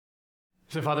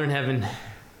So, Father in heaven,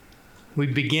 we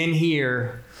begin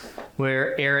here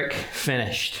where Eric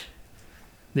finished,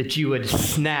 that you would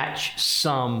snatch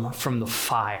some from the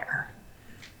fire,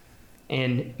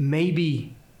 and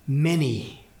maybe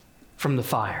many from the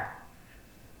fire,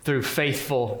 through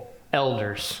faithful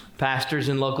elders, pastors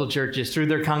in local churches, through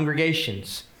their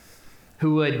congregations,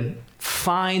 who would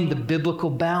find the biblical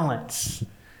balance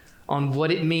on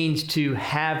what it means to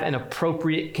have an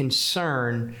appropriate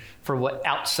concern for what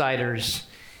outsiders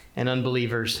and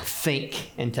unbelievers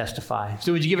think and testify.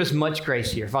 So would you give us much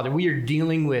grace here? Father, we are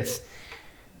dealing with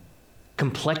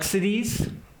complexities,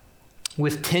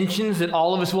 with tensions that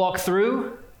all of us walk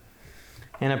through.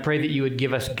 And I pray that you would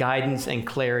give us guidance and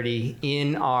clarity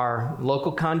in our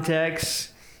local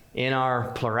contexts, in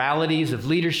our pluralities of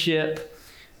leadership,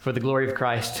 for the glory of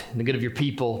Christ and the good of your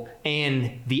people,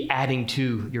 and the adding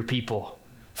to your people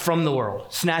from the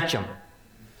world. Snatch them.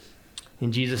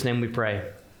 In Jesus' name we pray.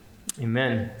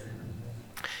 Amen.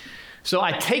 So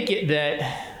I take it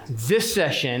that this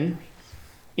session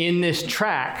in this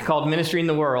track called Ministry in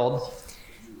the World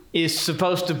is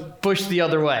supposed to push the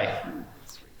other way.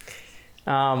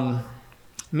 It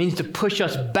means to push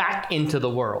us back into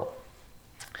the world.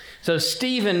 So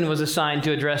Stephen was assigned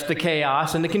to address the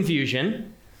chaos and the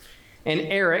confusion, and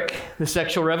Eric, the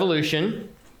sexual revolution.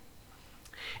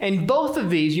 And both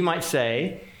of these, you might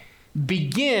say,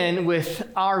 begin with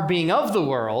our being of the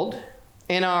world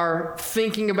and our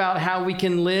thinking about how we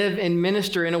can live and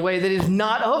minister in a way that is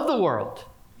not of the world.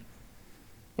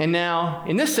 And now,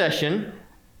 in this session,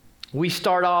 we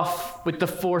start off with the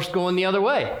force going the other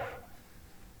way.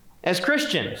 As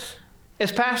Christians,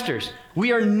 as pastors,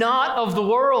 we are not of the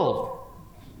world.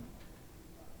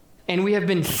 And we have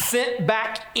been sent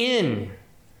back in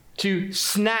to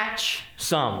snatch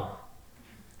some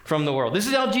from the world. This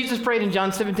is how Jesus prayed in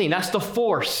John 17. That's the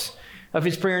force of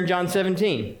his prayer in John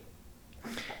 17.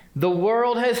 The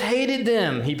world has hated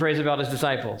them, he prays about his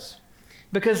disciples,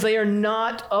 because they are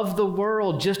not of the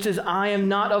world, just as I am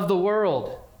not of the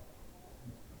world.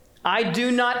 I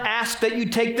do not ask that you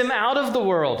take them out of the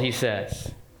world, he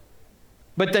says,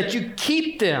 but that you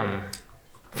keep them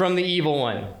from the evil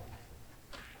one.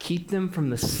 Keep them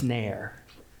from the snare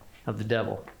of the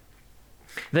devil.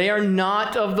 They are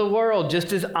not of the world,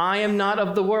 just as I am not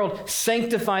of the world.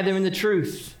 Sanctify them in the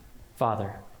truth,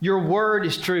 Father. Your word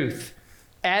is truth.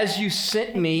 As you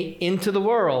sent me into the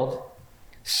world,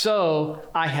 so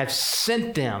I have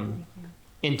sent them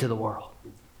into the world.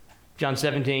 John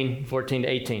 17, 14 to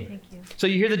 18. Thank you. So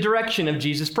you hear the direction of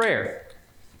Jesus' prayer.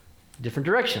 Different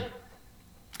direction.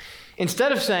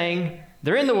 Instead of saying,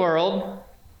 they're in the world,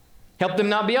 help them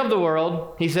not be of the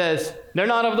world, he says, they're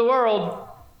not of the world.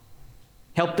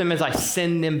 Help them as I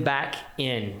send them back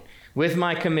in with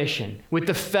my commission, with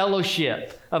the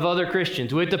fellowship of other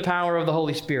Christians, with the power of the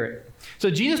Holy Spirit.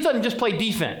 So Jesus doesn't just play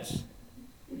defense.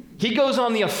 He goes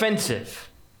on the offensive,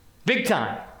 big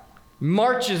time,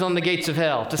 marches on the gates of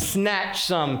hell to snatch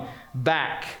some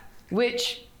back,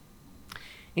 which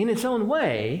in its own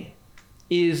way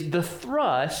is the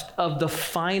thrust of the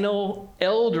final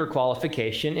elder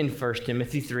qualification in 1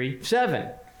 Timothy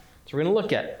 3:7. So we're going to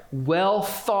look at well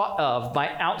thought of by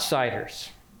outsiders.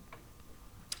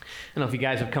 I don't know if you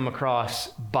guys have come across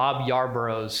Bob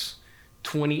Yarborough's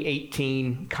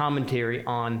 2018 commentary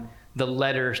on the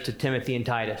letters to Timothy and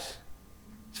Titus.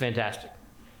 It's fantastic.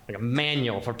 Like a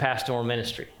manual for pastoral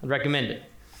ministry. I'd recommend it.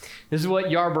 This is what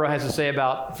Yarborough has to say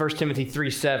about 1 Timothy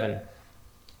 3:7.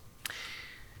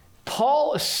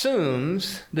 Paul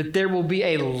assumes that there will be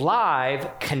a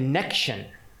live connection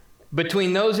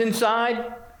between those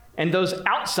inside and those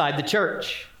outside the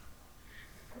church.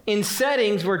 In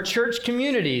settings where church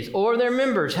communities or their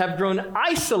members have grown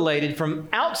isolated from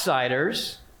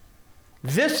outsiders,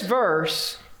 this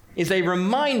verse is a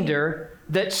reminder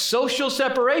that social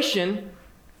separation,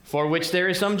 for which there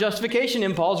is some justification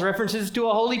in Paul's references to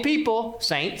a holy people,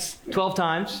 saints, 12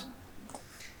 times,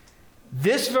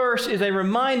 this verse is a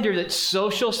reminder that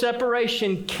social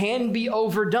separation can be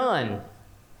overdone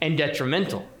and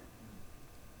detrimental.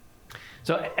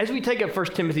 So as we take up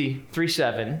 1 Timothy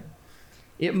 3:7,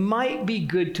 it might be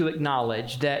good to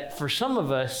acknowledge that for some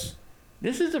of us,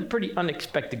 this is a pretty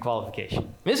unexpected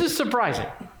qualification. This is surprising.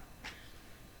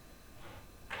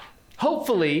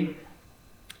 Hopefully,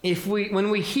 when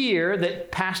we hear that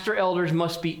pastor elders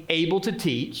must be able to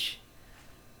teach,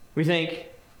 we think,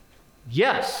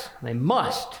 yes, they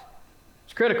must.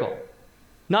 It's critical.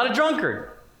 Not a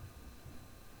drunkard.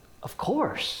 Of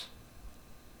course.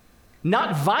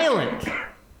 Not violent.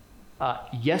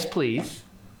 Yes, please.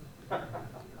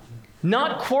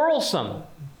 Not quarrelsome.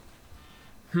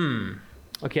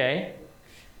 Okay.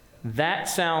 That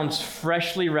sounds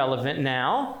freshly relevant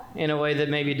now in a way that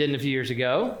maybe it didn't a few years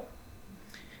ago.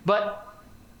 But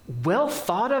well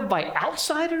thought of by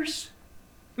outsiders?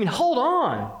 I mean, hold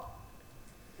on.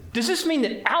 Does this mean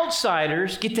that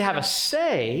outsiders get to have a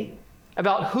say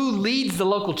about who leads the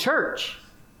local church?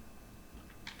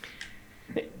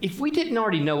 If we didn't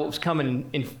already know what was coming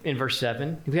in verse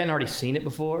 7, if we hadn't already seen it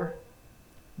before,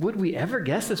 would we ever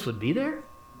guess this would be there?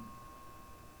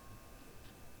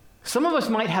 Some of us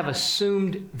might have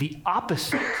assumed the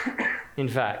opposite, in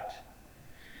fact,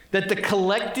 that the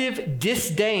collective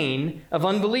disdain of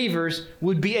unbelievers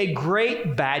would be a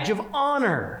great badge of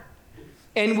honor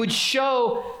and would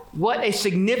show what a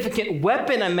significant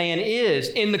weapon a man is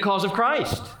in the cause of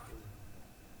Christ.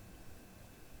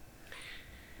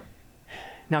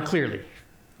 Now, clearly,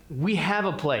 we have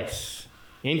a place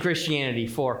in Christianity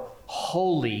for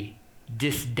holy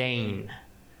disdain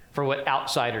for what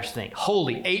outsiders think.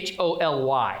 Holy,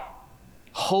 H-O-L-Y,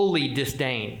 holy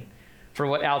disdain for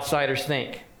what outsiders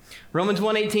think. Romans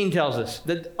 1:18 tells us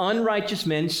that unrighteous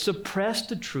men suppress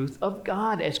the truth of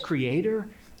God as creator,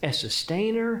 as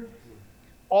sustainer,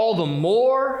 all the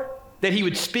more that he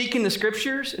would speak in the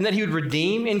scriptures and that he would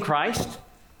redeem in Christ,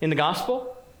 in the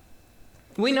gospel.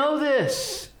 We know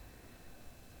this.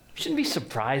 We shouldn't be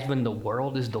surprised when the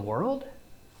world is the world.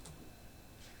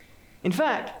 In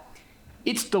fact,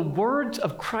 it's the words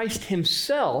of Christ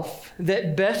himself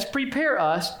that best prepare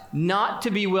us not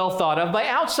to be well thought of by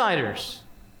outsiders.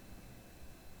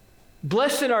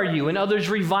 Blessed are you when others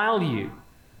revile you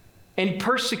and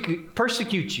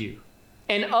persecute you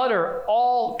and utter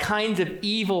all kinds of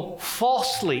evil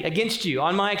falsely against you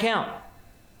on my account.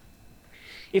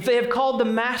 If they have called the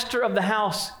master of the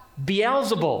house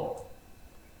Beelzebul,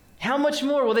 how much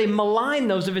more will they malign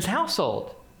those of his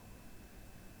household?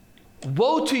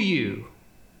 Woe to you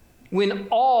when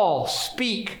all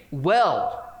speak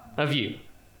well of you.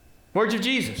 Words of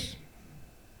Jesus.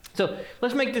 So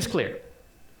let's make this clear.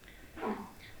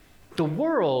 The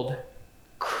world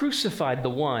crucified the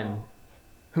one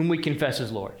whom we confess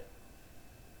as Lord.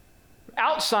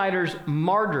 Outsiders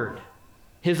martyred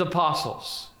his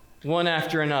apostles, one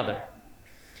after another.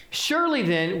 Surely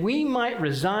then, we might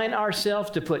resign ourselves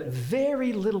to put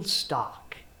very little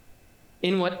stock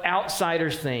in what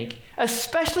outsiders think,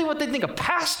 especially what they think of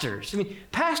pastors. I mean,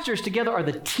 pastors together are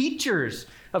the teachers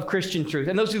of Christian truth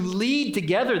and those who lead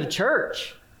together the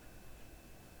church.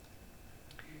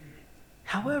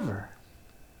 However,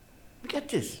 get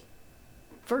this.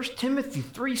 1 Timothy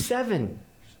 3:7,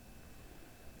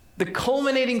 the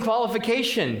culminating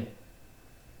qualification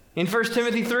in 1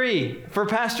 Timothy 3 for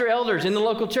pastor elders in the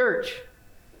local church.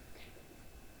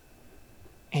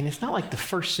 And it's not like the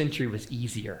first century was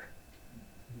easier.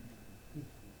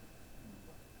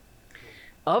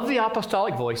 Of the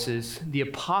apostolic voices, the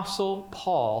Apostle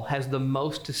Paul has the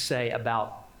most to say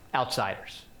about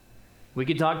outsiders. We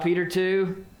could talk Peter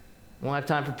too. Won't have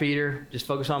time for Peter. Just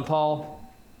focus on Paul.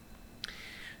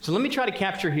 So let me try to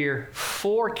capture here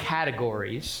 4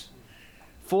 categories,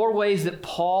 4 ways that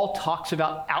Paul talks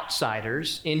about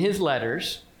outsiders in his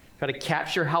letters. Try to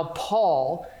capture how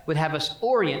Paul would have us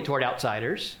orient toward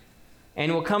outsiders.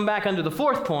 And we'll come back under the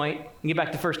 4th point and get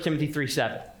back to 1 Timothy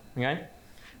 3:7. Okay?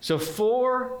 So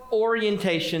 4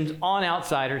 orientations on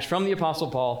outsiders from the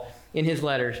Apostle Paul in his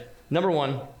letters. Number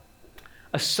 1,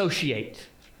 associate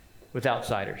with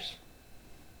outsiders.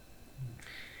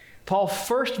 Paul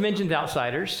first mentions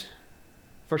outsiders,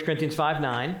 1 Corinthians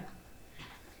 5:9,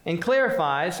 and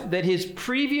clarifies that his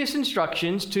previous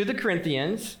instructions to the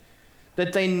Corinthians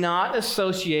that they not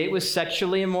associate with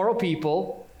sexually immoral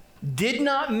people did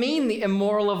not mean the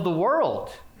immoral of the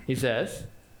world, he says,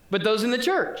 but those in the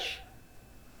church.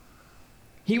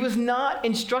 He was not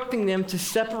instructing them to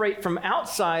separate from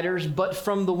outsiders, but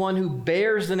from the one who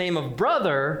bears the name of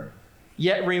brother,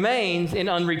 yet remains in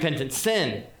unrepentant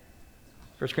sin.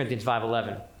 1 Corinthians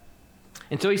 5:11.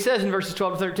 And so he says in verses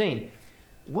 12 to 13,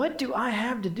 what do I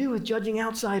have to do with judging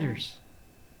outsiders?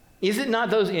 Is it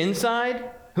not those inside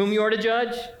whom you are to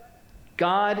judge?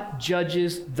 God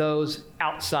judges those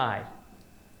outside.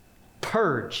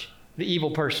 Purge the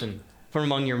evil person from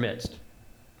among your midst.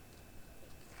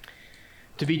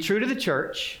 To be true to the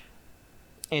church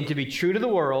and to be true to the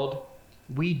world,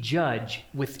 we judge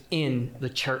within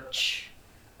the church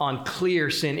on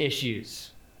clear sin issues.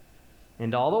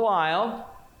 And all the while,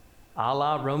 a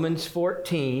la Romans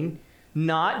 14,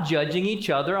 not judging each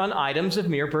other on items of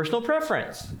mere personal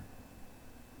preference.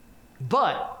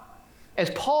 But as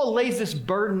Paul lays this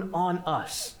burden on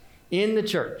us in the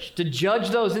church to judge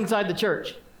those inside the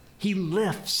church, he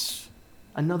lifts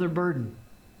another burden.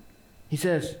 He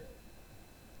says,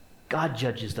 God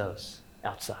judges those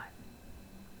outside.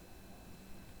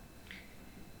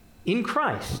 In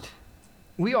Christ,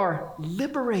 we are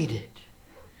liberated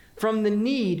from the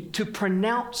need to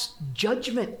pronounce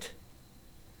judgment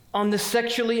on the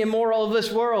sexually immoral of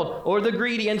this world, or the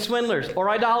greedy and swindlers, or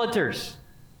idolaters.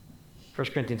 1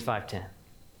 Corinthians 5:10.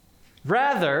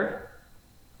 Rather,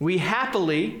 we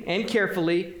happily and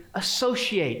carefully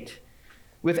associate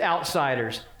with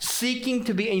outsiders, seeking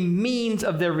to be a means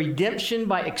of their redemption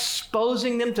by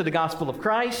exposing them to the gospel of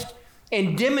Christ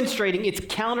and demonstrating its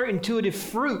counterintuitive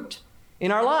fruit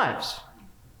in our lives.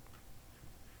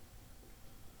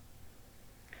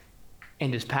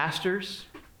 And as pastors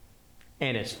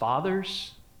and as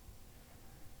fathers,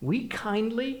 we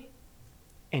kindly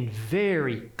and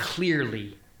very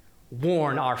clearly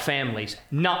warn our families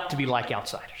not to be like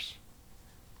outsiders.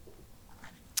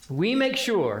 We make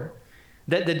sure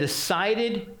that the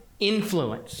decided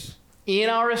influence in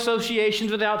our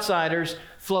associations with outsiders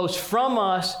flows from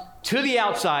us to the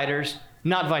outsiders,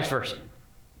 not vice versa.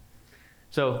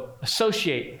 So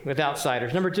associate with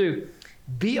outsiders. Number 2,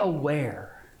 be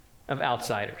aware of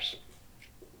outsiders.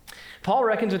 Paul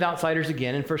reckons with outsiders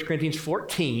again in 1 Corinthians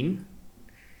 14.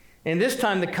 And this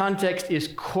time the context is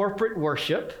corporate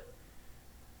worship.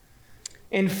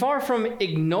 And far from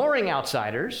ignoring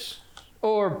outsiders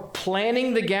or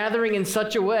planning the gathering in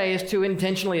such a way as to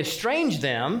intentionally estrange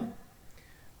them,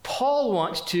 Paul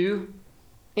wants to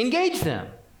engage them,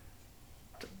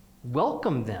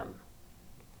 welcome them,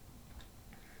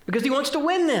 because he wants to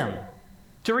win them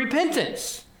to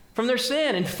repentance from their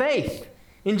sin and faith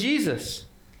in Jesus.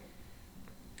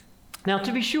 Now,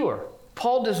 to be sure,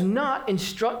 Paul does not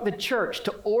instruct the church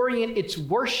to orient its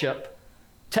worship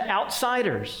to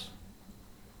outsiders,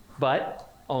 but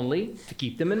only to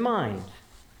keep them in mind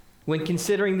when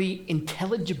considering the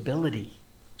intelligibility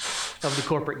of the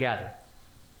corporate gathering.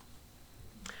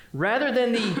 Rather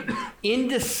than the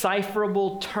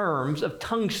indecipherable terms of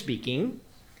tongue speaking,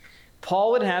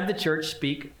 Paul would have the church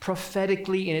speak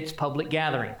prophetically in its public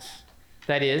gatherings.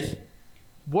 That is,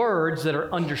 words that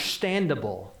are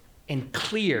understandable and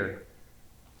clear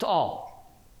to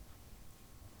all.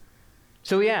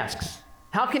 So he asks,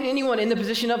 how can anyone in the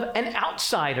position of an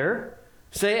outsider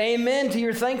say amen to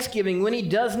your thanksgiving when he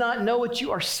does not know what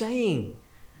you are saying?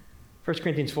 1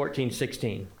 Corinthians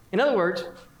 14:16. In other words,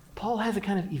 Paul has a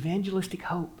kind of evangelistic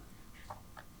hope.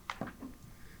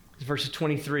 It's verses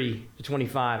 23 to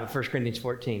 25 of 1 Corinthians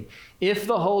 14. If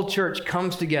the whole church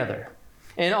comes together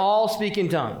and all speak in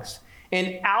tongues,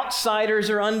 and outsiders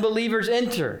or unbelievers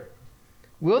enter,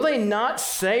 will they not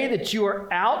say that you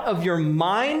are out of your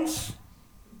minds?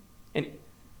 And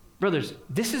brothers,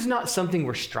 this is not something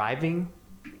we're striving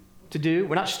to do.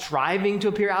 We're not striving to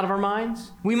appear out of our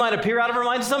minds. We might appear out of our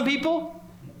minds to some people,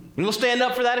 and we'll stand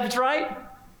up for that if it's right.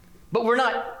 But we're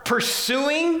not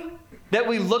pursuing that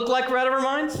we look like we're out of our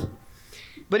minds.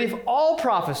 But if all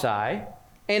prophesy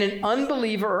and an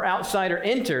unbeliever or outsider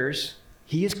enters,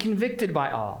 he is convicted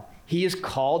by all. He is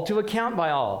called to account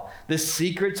by all. The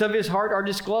secrets of his heart are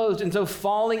disclosed, and so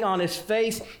falling on his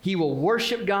face, he will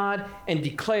worship God and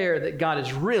declare that God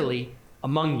is really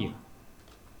among you.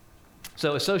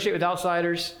 So associate with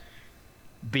outsiders,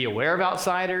 be aware of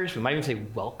outsiders. We might even say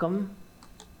welcome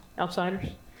outsiders.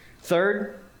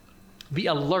 Third, be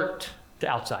alert to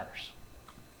outsiders.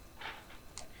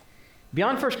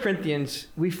 Beyond 1 Corinthians,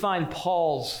 we find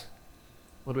Paul's,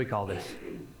 what do we call this?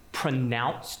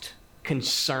 Pronounced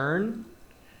concern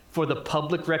for the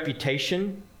public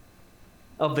reputation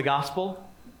of the gospel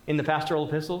in the pastoral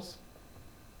epistles.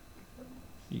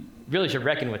 You really should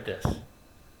reckon with this.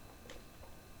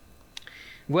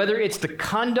 Whether it's the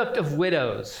conduct of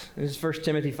widows, this is 1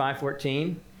 Timothy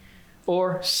 5:14,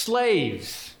 or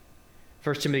slaves,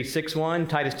 1 Timothy 6:1,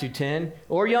 Titus 2:10,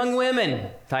 or young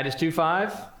women, Titus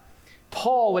 2:5,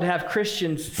 Paul would have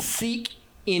Christians seek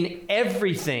in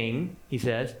everything, he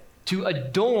says, to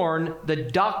adorn the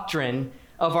doctrine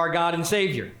of our God and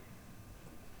Savior,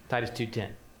 Titus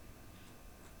 2:10,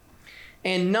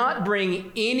 and not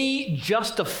bring any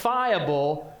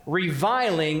justifiable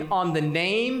reviling on the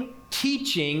name,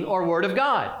 teaching, or word of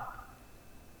God,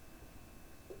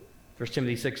 1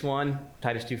 Timothy 6:1,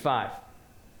 Titus 2:5.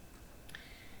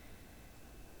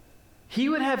 He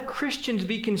would have Christians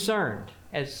be concerned,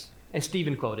 as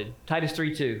Stephen quoted, Titus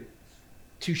 3:2,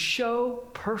 to show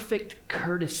perfect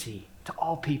courtesy to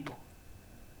all people.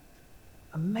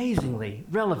 Amazingly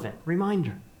relevant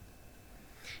reminder.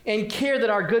 And care that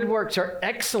our good works are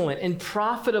excellent and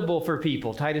profitable for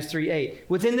people, Titus 3:8,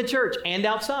 within the church and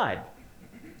outside.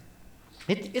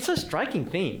 It's a striking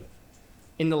theme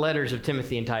in the letters of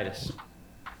Timothy and Titus.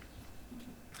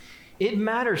 It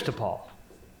matters to Paul,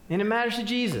 and it matters to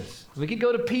Jesus. We could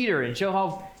go to Peter and show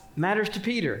how it matters to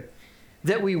Peter.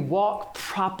 that we walk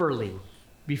properly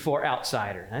before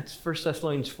outsiders. That's 1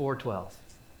 Thessalonians 4:12.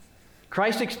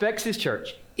 Christ expects his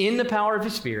church, in the power of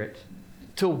his Spirit,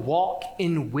 to walk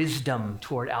in wisdom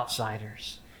toward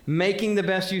outsiders, making the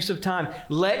best use of time.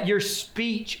 Let your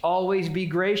speech always be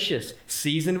gracious,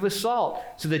 seasoned with salt,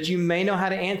 so that you may know how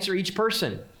to answer each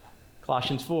person.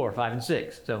 Colossians 4:5 and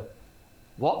 6. So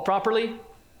walk properly,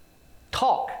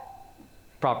 talk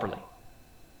properly.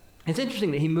 It's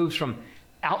interesting that he moves from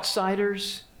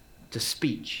outsiders to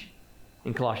speech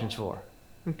in Colossians 4.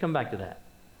 We'll come back to that.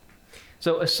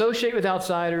 So associate with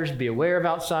outsiders, be aware of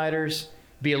outsiders,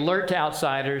 be alert to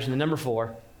outsiders. And then number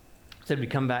 4, said we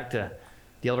come back to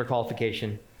the elder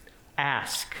qualification,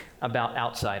 ask about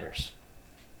outsiders.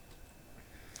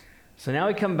 So now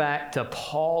we come back to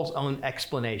Paul's own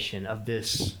explanation of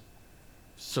this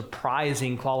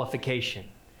surprising qualification.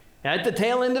 At the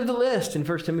tail end of the list in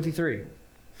 1 Timothy 3.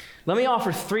 Let me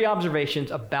offer 3 observations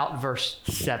about verse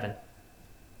 7,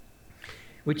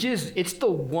 which is, it's the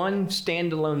one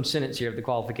standalone sentence here of the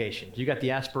qualifications. You got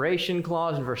the aspiration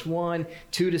clause in verse 1,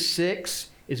 2 to 6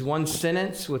 is one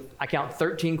sentence with, I count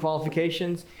 13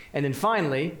 qualifications. And then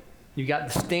finally, you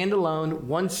got the standalone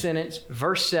one sentence,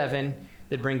 verse 7,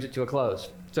 that brings it to a close.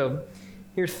 So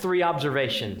here's 3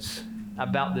 observations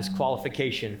about this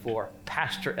qualification for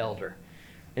pastor elder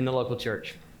in the local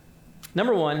church.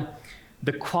 Number 1,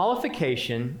 the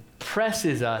qualification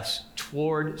presses us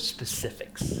toward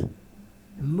specifics. It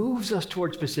moves us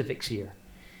toward specifics here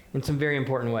in some very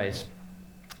important ways.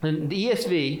 And the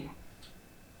ESV,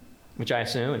 which I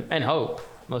assume and hope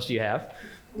most of you have,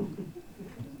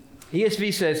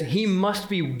 ESV says, he must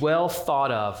be well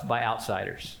thought of by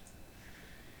outsiders.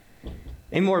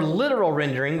 A more literal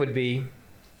rendering would be,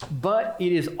 but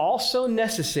it is also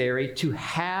necessary to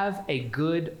have a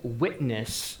good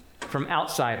witness from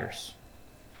outsiders,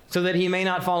 so that he may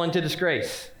not fall into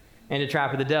disgrace and the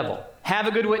trap of the devil. Have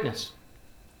a good witness.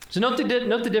 So note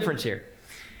the difference here.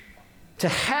 To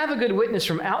have a good witness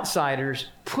from outsiders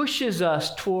pushes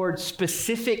us towards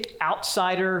specific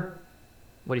outsider,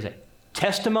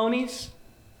 testimonies,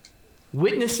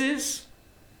 witnesses,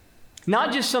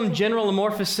 not just some general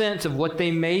amorphous sense of what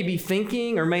they may be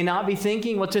thinking or may not be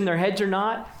thinking, what's in their heads or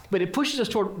not, but it pushes us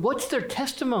toward what's their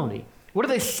testimony? What are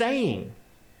they saying?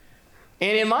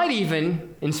 And it might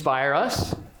even inspire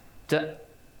us to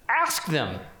ask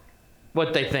them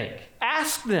what they think.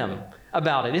 Ask them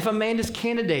about it. If a man is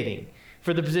candidating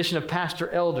for the position of pastor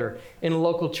elder in a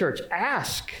local church,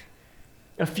 ask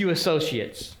a few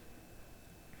associates,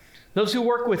 those who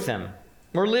work with them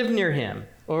or live near him,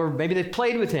 or maybe they've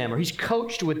played with him, or he's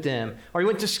coached with them, or he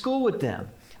went to school with them.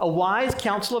 A wise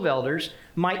council of elders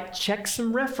might check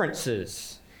some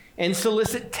references and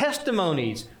solicit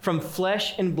testimonies from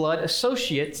flesh and blood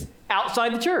associates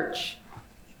outside the church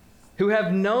who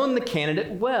have known the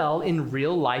candidate well in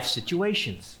real life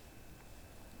situations.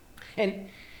 And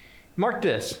mark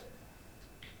this,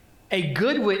 a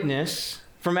good witness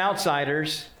from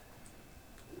outsiders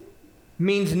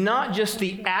means not just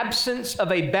the absence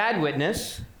of a bad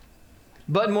witness,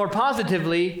 but more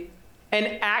positively,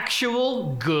 an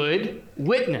actual good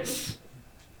witness.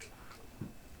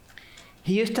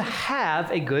 He is to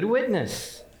have a good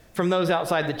witness from those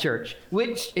outside the church,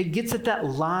 which it gets at that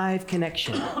live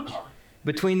connection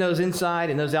between those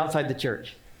inside and those outside the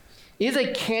church. Is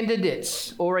a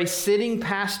candidate's or a sitting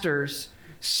pastor's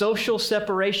social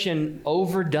separation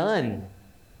overdone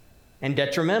and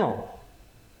detrimental?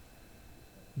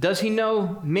 Does he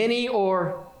know many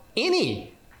or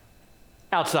any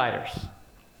outsiders?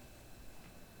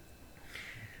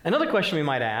 Another question we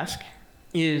might ask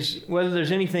is whether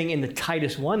there's anything in the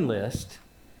Titus 1 list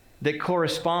that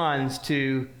corresponds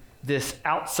to this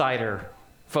outsider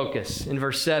focus in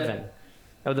verse 7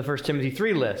 of the 1 Timothy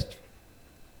 3 list.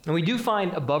 And we do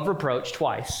find above reproach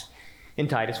twice in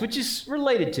Titus, which is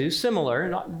related to,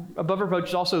 similar. Above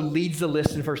reproach also leads the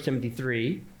list in 1 Timothy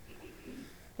 3.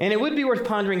 And it would be worth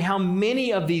pondering how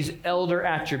many of these elder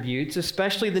attributes,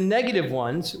 especially the negative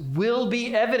ones, will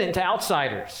be evident to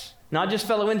outsiders, not just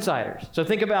fellow insiders. So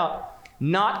think about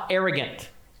not arrogant.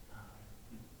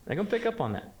 They're going to pick up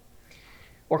on that.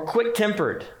 Or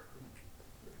quick-tempered.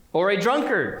 Or a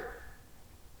drunkard.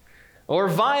 Or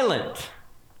violent.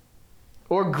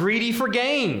 Or greedy for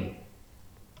gain.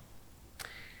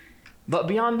 But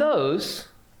beyond those,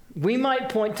 we might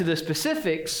point to the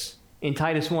specifics in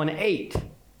Titus 1:8.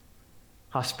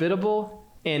 Hospitable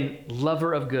and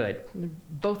lover of good.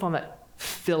 Both on that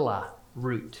phila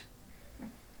root.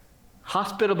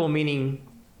 Hospitable meaning,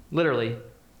 literally,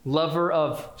 lover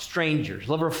of strangers,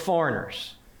 lover of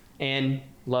foreigners, and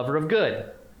lover of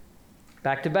good.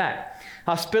 back to back.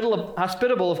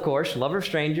 Hospitable, of course, lover of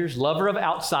strangers, lover of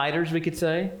outsiders, we could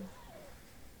say.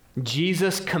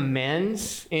 Jesus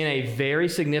commends in a very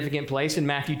significant place in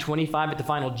Matthew 25 at the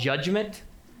final judgment,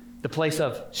 the place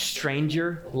of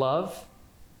stranger love.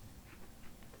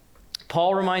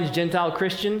 Paul reminds Gentile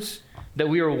Christians that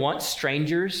we were once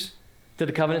strangers to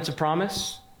the covenants of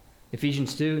promise.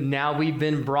 Ephesians 2, now we've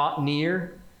been brought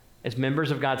near as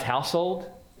members of God's household.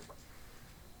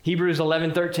 Hebrews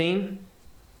 11:13,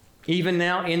 even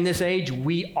now in this age,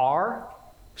 we are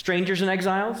strangers and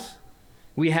exiles.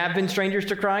 We have been strangers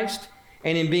to Christ,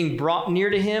 and in being brought near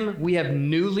to him, we have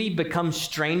newly become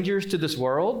strangers to this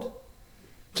world.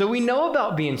 So we know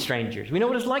about being strangers. We know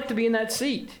what it's like to be in that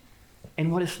seat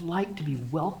and what it's like to be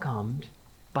welcomed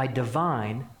by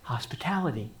divine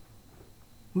hospitality.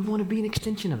 We want to be an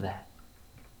extension of that.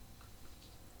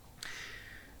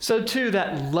 So too,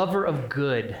 that lover of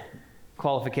good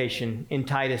qualification in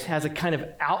Titus has a kind of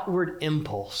outward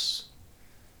impulse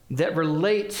that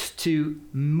relates to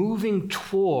moving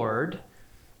toward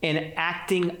and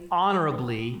acting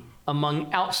honorably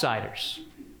among outsiders.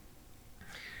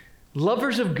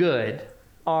 Lovers of good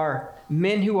are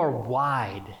men who are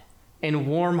wide and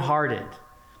warm-hearted.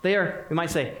 They are, we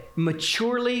might say,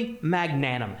 maturely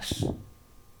magnanimous.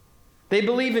 They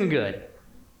believe in good.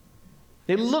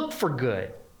 They look for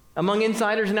good among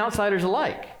insiders and outsiders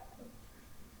alike.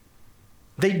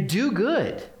 They do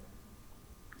good.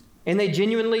 And they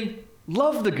genuinely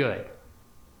love the good.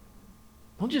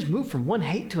 Don't just move from one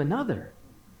hate to another.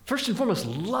 First and foremost,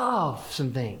 love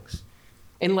some things.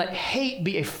 And let hate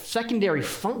be a secondary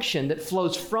function that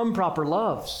flows from proper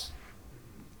loves.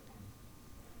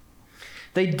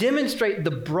 They demonstrate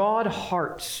the broad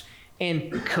hearts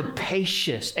and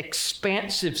capacious,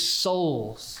 expansive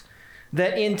souls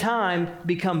that in time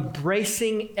become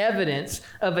bracing evidence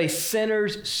of a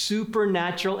sinner's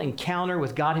supernatural encounter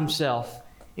with God himself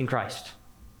in Christ.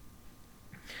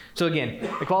 So again,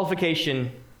 the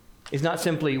qualification is not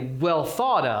simply well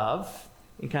thought of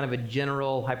in kind of a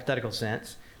general hypothetical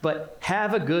sense, but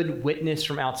have a good witness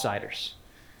from outsiders,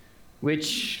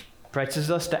 which presses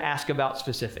us to ask about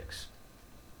specifics.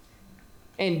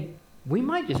 And we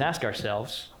might just ask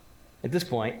ourselves at this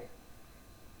point,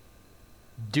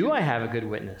 do I have a good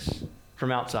witness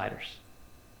from outsiders?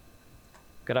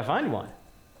 Could I find one?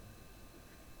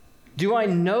 Do I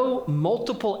know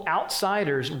multiple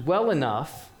outsiders well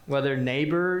enough, whether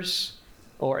neighbors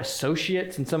or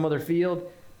associates in some other field,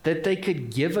 that they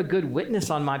could give a good witness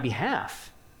on my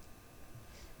behalf?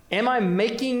 Am I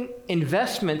making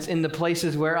investments in the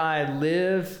places where I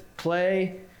live,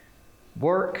 play,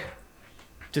 work,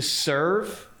 to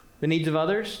serve the needs of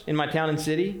others in my town and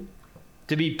city,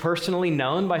 to be personally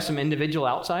known by some individual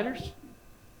outsiders?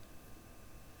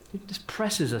 It just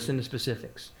presses us into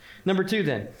specifics. Number two,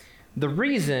 then, the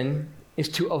reason is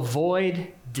to avoid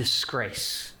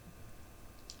disgrace.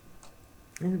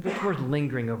 And it's worth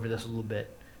lingering over this a little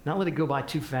bit, not let it go by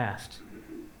too fast.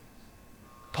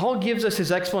 Paul gives us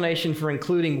his explanation for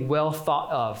including well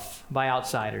thought of by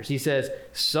outsiders. He says,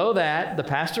 so that the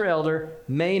pastor elder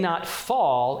may not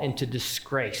fall into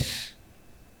disgrace.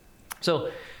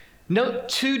 So note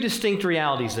two distinct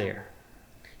realities there.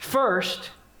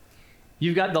 First,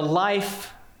 you've got the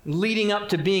life leading up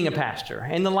to being a pastor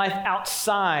and the life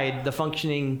outside the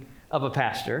functioning of a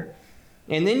pastor.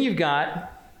 And then you've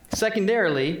got,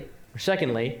 secondly,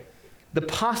 the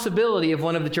possibility of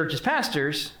one of the church's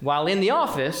pastors, while in the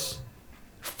office,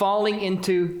 falling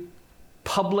into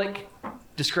public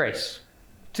disgrace.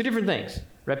 Two different things.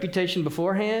 Reputation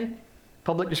beforehand,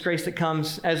 public disgrace that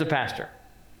comes as a pastor.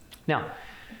 Now,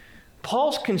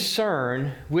 Paul's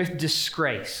concern with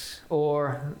disgrace,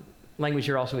 or language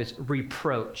here also is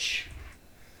reproach,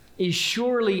 is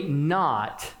surely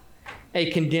not a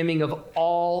condemning of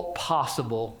all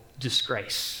possible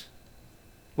disgrace,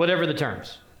 whatever the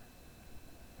terms.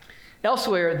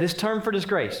 Elsewhere, this term for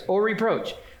disgrace or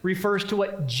reproach refers to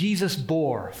what Jesus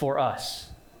bore for us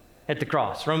at the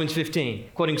cross, Romans 15,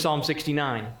 quoting Psalm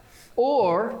 69.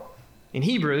 Or, in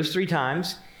Hebrews 3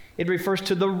 times, it refers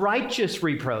to the righteous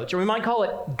reproach, or we might call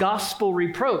it gospel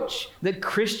reproach, that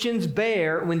Christians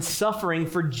bear when suffering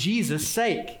for Jesus'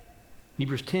 sake.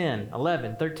 Hebrews 10,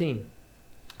 11, 13.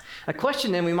 A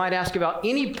question then we might ask about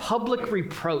any public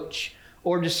reproach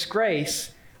or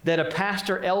disgrace that a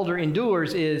pastor elder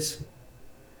endures is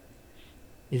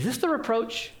this the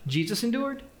reproach Jesus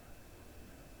endured?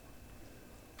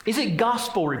 Is it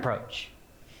gospel reproach?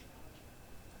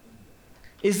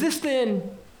 Is this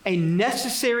then a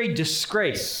necessary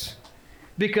disgrace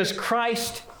because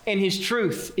Christ and his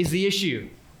truth is the issue?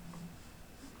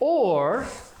 Or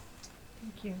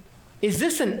Thank you. is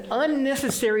this an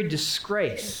unnecessary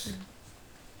disgrace?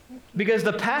 Because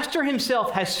the pastor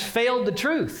himself has failed the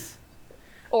truth,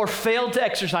 or failed to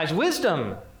exercise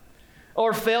wisdom,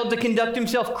 or failed to conduct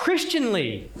himself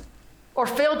Christianly, or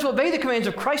failed to obey the commands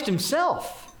of Christ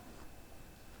himself.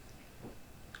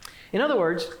 In other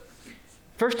words,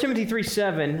 1 Timothy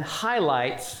 3:7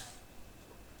 highlights,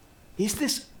 is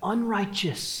this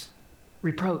unrighteous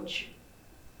reproach?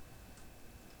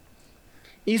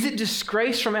 Is it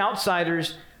disgrace from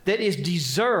outsiders that is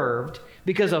deserved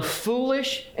because of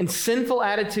foolish and sinful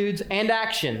attitudes and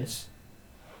actions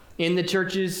in the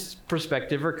church's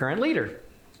prospective or current leader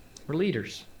or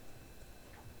leaders?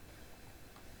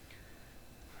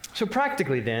 So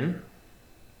practically then,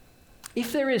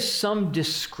 if there is some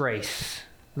disgrace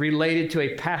related to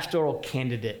a pastoral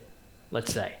candidate,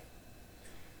 let's say,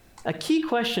 a key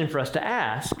question for us to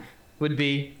ask would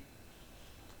be,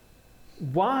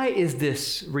 why is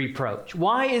this reproach?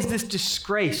 Why is this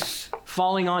disgrace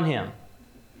falling on him?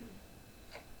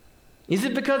 Is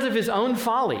it because of his own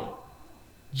folly,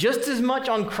 just as much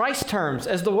on Christ's terms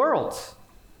as the world's?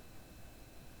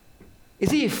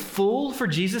 Is he a fool for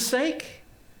Jesus' sake,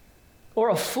 or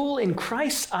a fool in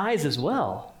Christ's eyes as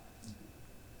well?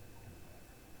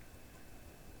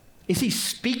 Is he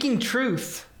speaking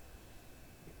truth,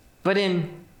 but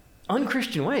in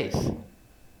unchristian ways?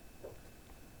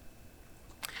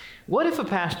 What if a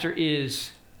pastor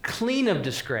is clean of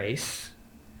disgrace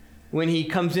when he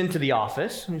comes into the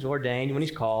office, when he's ordained, when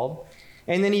he's called,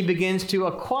 and then he begins to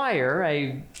acquire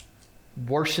a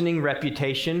worsening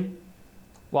reputation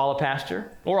while a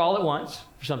pastor, or all at once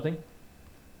for something?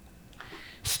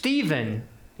 Stephen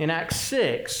in Acts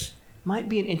 6 might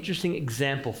be an interesting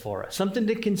example for us, something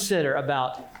to consider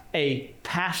about a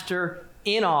pastor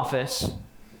in office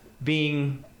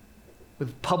being,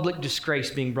 with public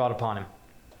disgrace being brought upon him.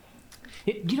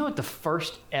 Do you know what the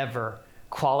first ever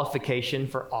qualification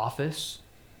for office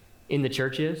in the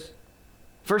church is?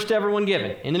 First ever one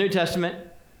given in the New Testament,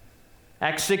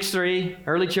 Acts 6:3,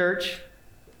 early church.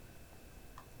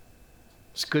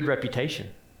 It's good reputation.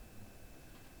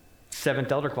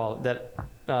 15th elder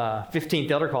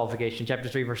qualification, chapter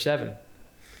 3, verse 7.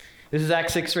 This is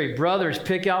Acts 6:3. Brothers,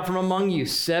 pick out from among you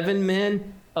 7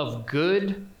 men of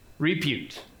good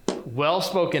repute, well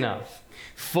spoken of,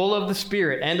 full of the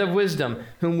Spirit and of wisdom,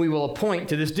 whom we will appoint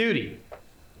to this duty.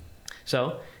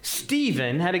 So,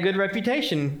 Stephen had a good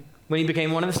reputation when he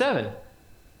became one of the 7.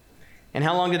 And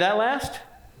how long did that last?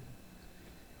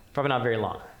 Probably not very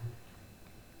long.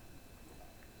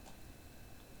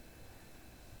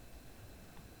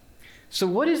 So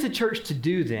what is the church to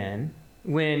do then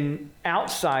when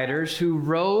outsiders who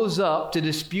rose up to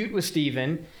dispute with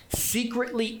Stephen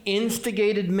secretly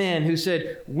instigated men who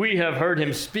said, "We have heard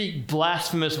him speak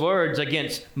blasphemous words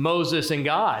against Moses and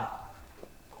God"?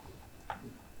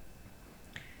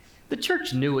 The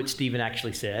church knew what Stephen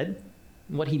actually said,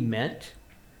 what he meant.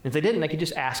 If they didn't, they could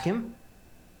just ask him.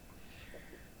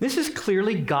 This is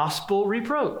clearly gospel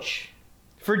reproach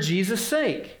for Jesus'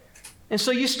 sake. And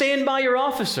so you stand by your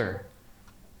officer.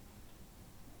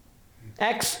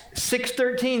 Acts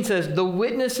 6:13 says, the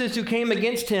witnesses who came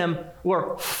against him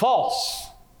were false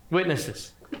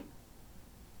witnesses.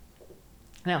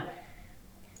 Now,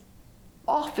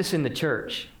 office in the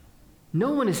church, no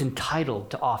one is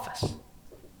entitled to office.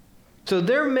 So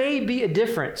there may be a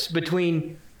difference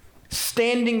between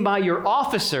standing by your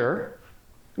officer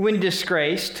when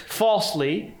disgraced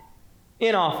falsely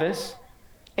in office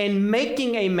and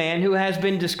making a man who has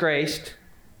been disgraced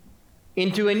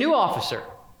into a new officer.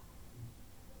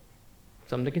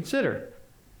 Something to consider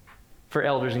for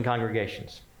elders and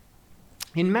congregations.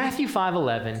 In Matthew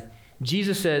 5:11,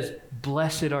 Jesus says,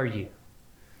 "Blessed are you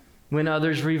when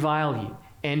others revile you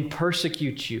and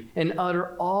persecute you and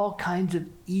utter all kinds of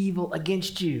evil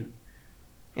against you."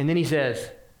 And then he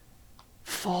says,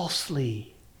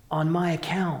 "Falsely on my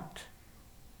account."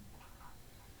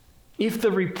 If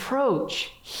the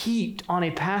reproach heaped on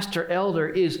a pastor elder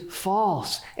is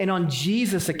false and on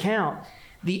Jesus' account,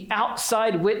 the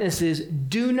outside witnesses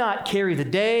do not carry the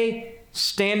day.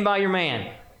 Stand by your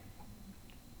man.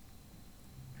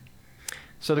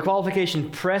 So the qualification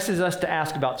presses us to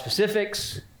ask about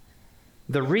specifics.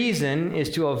 The reason is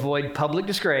to avoid public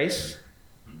disgrace,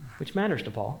 which matters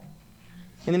to Paul.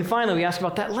 And then finally, we ask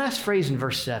about that last phrase in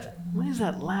verse 7. What is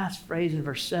that last phrase in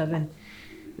verse 7?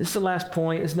 This is the last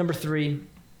point. This is number 3.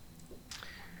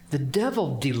 The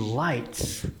devil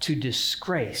delights to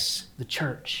disgrace the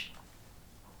church.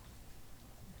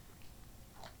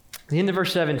 The end of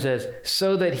verse 7 says,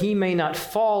 so that he may not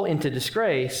fall into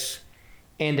disgrace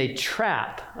and a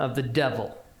trap of the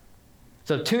devil.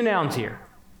 So 2 nouns here.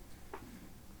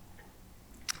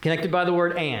 connected by the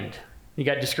word and. You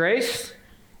got disgrace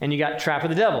and you got trap of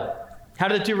the devil. How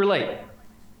do the two relate?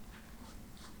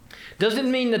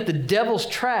 Doesn't mean that the devil's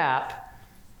trap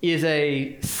is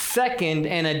a second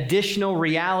and additional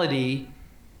reality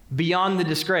beyond the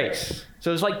disgrace. So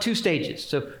there's like two stages.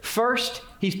 So first,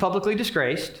 he's publicly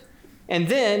disgraced. And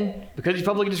then, because he's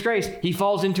publicly disgraced, he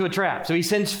falls into a trap. So he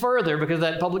sins further because of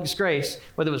that public disgrace,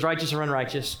 whether it was righteous or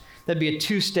unrighteous. That'd be a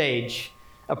two-stage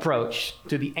approach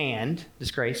to the and,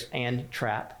 disgrace and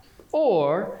trap.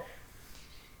 Or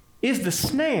is the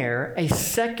snare a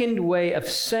second way of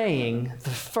saying the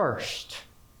first?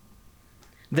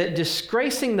 That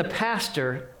disgracing the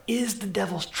pastor is the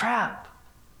devil's trap.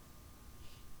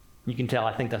 You can tell,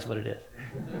 I think that's what it is.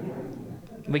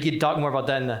 We could talk more about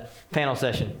that in the panel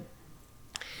session.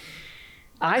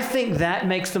 I think that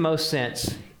makes the most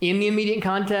sense in the immediate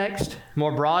context.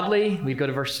 More broadly, we go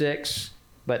to verse 6,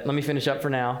 but let me finish up for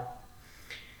now.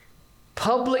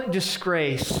 Public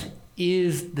disgrace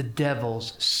is the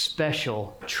devil's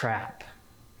special trap,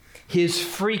 his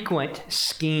frequent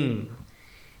scheme.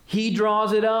 He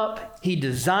draws it up, he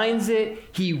designs it,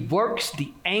 he works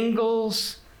the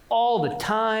angles all the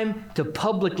time to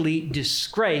publicly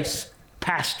disgrace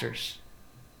pastors.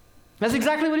 That's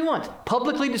exactly what he wants.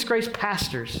 Publicly disgrace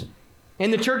pastors.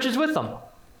 And the church is with them.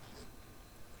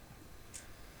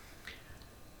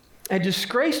 A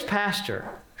disgraced pastor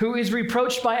who is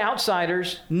reproached by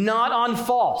outsiders, not on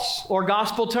false or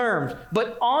gospel terms,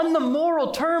 but on the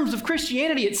moral terms of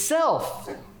Christianity itself,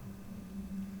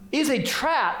 is a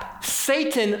trap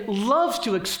Satan loves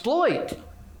to exploit.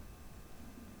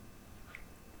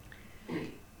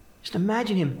 Just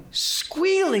imagine him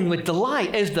squealing with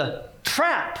delight as the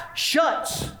trap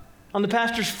shuts on the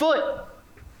pastor's foot.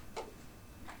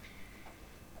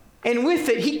 And with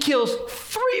it, he kills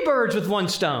 3 birds with 1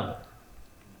 stone.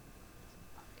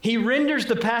 He renders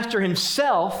the pastor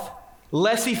himself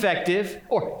less effective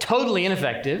or totally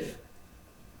ineffective.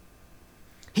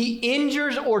 He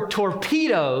injures or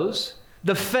torpedoes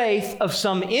the faith of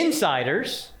some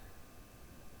insiders.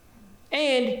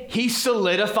 And he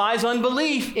solidifies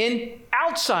unbelief in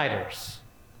outsiders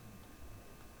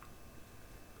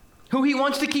who he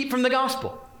wants to keep from the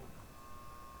gospel.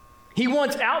 He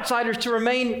wants outsiders to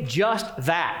remain just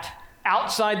that,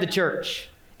 outside the church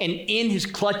and in his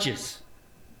clutches.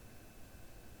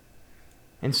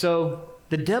 And so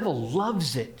the devil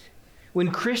loves it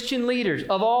when Christian leaders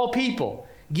of all people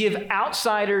give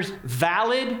outsiders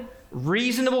valid,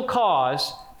 reasonable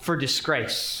cause for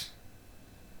disgrace,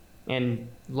 and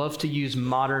loves to use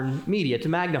modern media to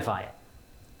magnify it.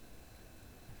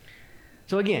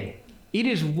 So again, it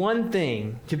is one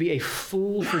thing to be a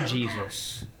fool for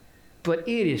Jesus, but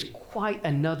it is quite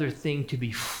another thing to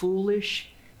be foolish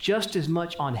just as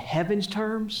much on heaven's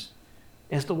terms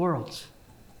as the world's.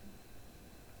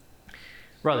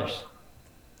 Brothers,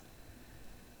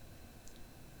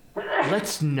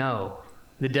 let's know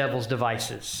the devil's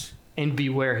devices and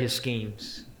beware his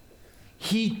schemes.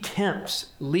 He tempts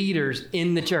leaders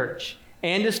in the church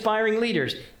and aspiring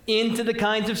leaders into the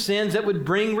kinds of sins that would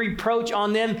bring reproach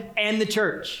on them and the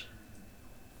church.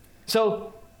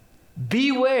 So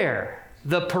beware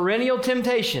the perennial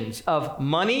temptations of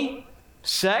money,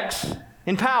 sex,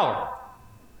 and power.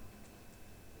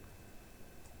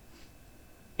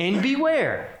 And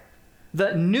beware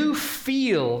the new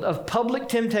field of public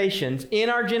temptations in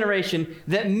our generation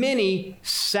that many,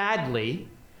 sadly,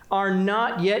 are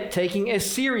not yet taking as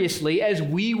seriously as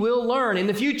we will learn in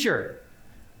the future.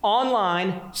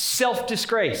 Online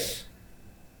self-disgrace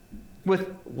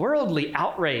with worldly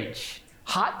outrage,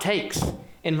 hot takes,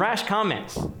 and rash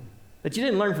comments that you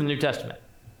didn't learn from the New Testament.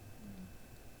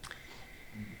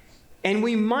 And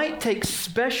we might take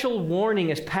special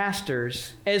warning as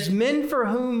pastors, as men for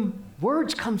whom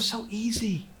words come so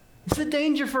easy. It's a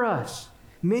danger for us.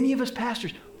 Many of us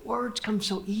pastors, words come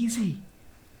so easy.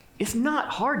 It's not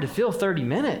hard to fill 30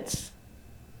 minutes.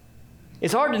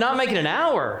 It's hard to not make it an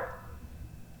hour.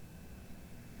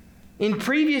 In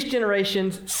previous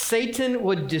generations, Satan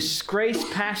would disgrace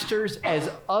pastors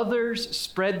as others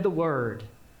spread the word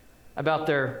about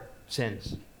their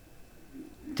sins.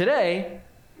 Today,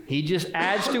 he just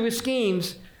adds to his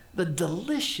schemes the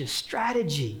delicious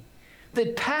strategy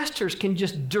that pastors can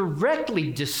just directly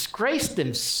disgrace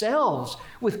themselves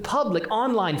with public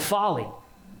online folly.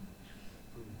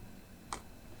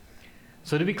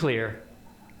 So to be clear,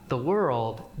 the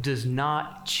world does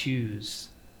not choose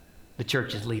the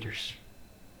church's leaders.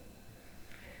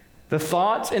 The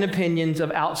thoughts and opinions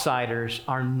of outsiders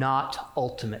are not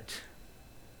ultimate,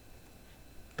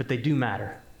 but they do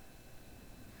matter.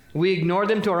 We ignore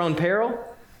them to our own peril,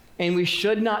 and we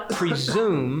should not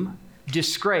presume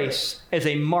disgrace as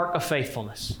a mark of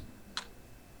faithfulness.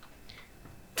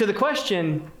 To the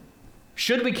question,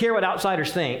 should we care what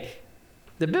outsiders think?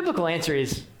 The biblical answer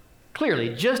is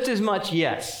clearly just as much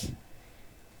yes,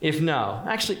 if no.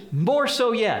 Actually, more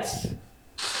so yes.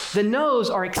 The no's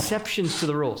are exceptions to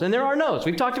the rules. And there are no's.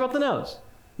 We've talked about the no's.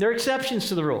 There are exceptions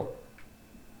to the rule.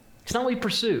 It's not what we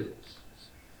pursue.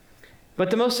 But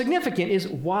the most significant is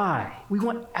why. We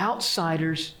want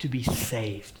outsiders to be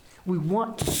saved. We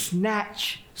want to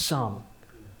snatch some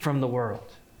from the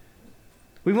world.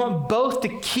 We want both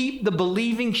to keep the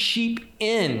believing sheep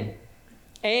in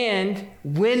and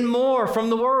win more from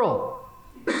the world,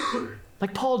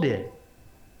 like Paul did.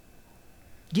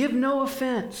 Give no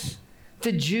offense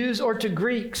to Jews or to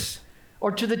Greeks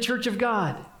or to the church of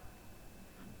God.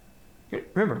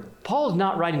 Remember, Paul's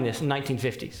not writing this in the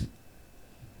 1950s.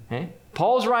 Okay?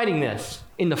 Paul's writing this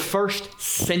in the first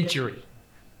century.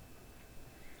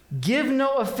 Give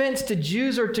no offense to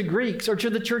Jews or to Greeks or to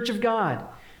the church of God,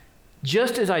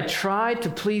 just as I try to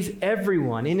please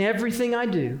everyone in everything I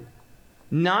do,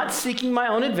 not seeking my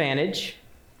own advantage,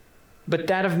 but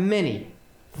that of many,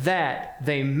 that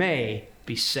they may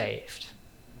be saved.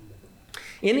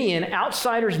 In the end,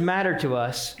 outsiders matter to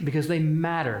us because they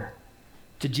matter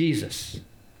to Jesus.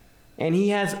 And he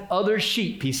has other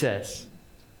sheep, he says,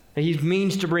 that he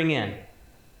means to bring in.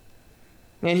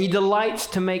 And he delights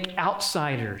to make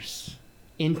outsiders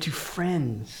into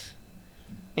friends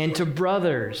and to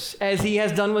brothers, as he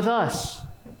has done with us,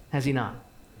 has he not?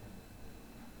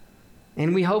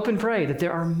 And we hope and pray that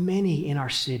there are many in our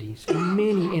cities and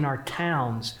many in our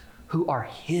towns who are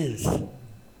his,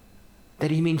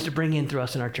 that he means to bring in through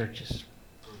us in our churches.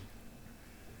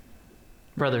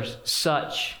 Brothers,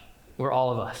 such were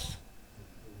all of us.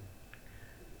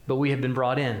 But we have been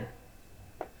brought in.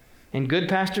 And good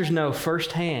pastors know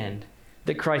firsthand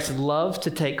that Christ loves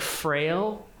to take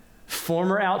frail,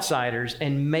 former outsiders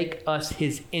and make us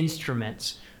his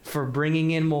instruments for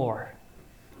bringing in more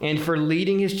and for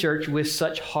leading his church with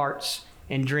such hearts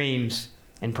and dreams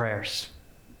and prayers.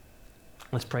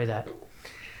 Let's pray that.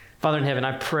 Father in heaven,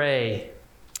 I pray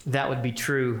that would be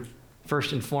true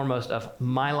first and foremost of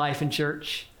my life in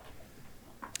church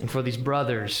and for these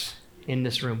brothers in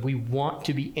this room. We want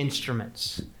to be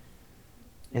instruments,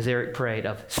 as Eric prayed,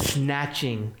 of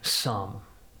snatching some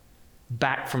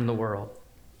back from the world.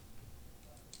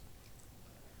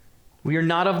 We are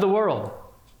not of the world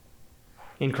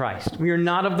in Christ. We are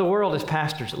not of the world as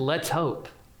pastors. Let's hope.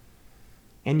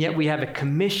 And yet we have a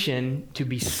commission to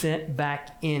be sent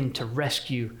back in to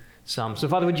rescue some. So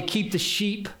Father, would you keep the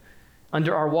sheep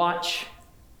under our watch?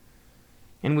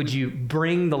 And would you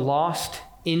bring the lost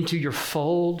into your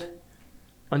fold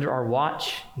under our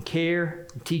watch and care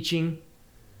and teaching?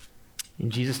 In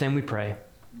Jesus' name we pray.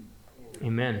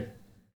 Amen.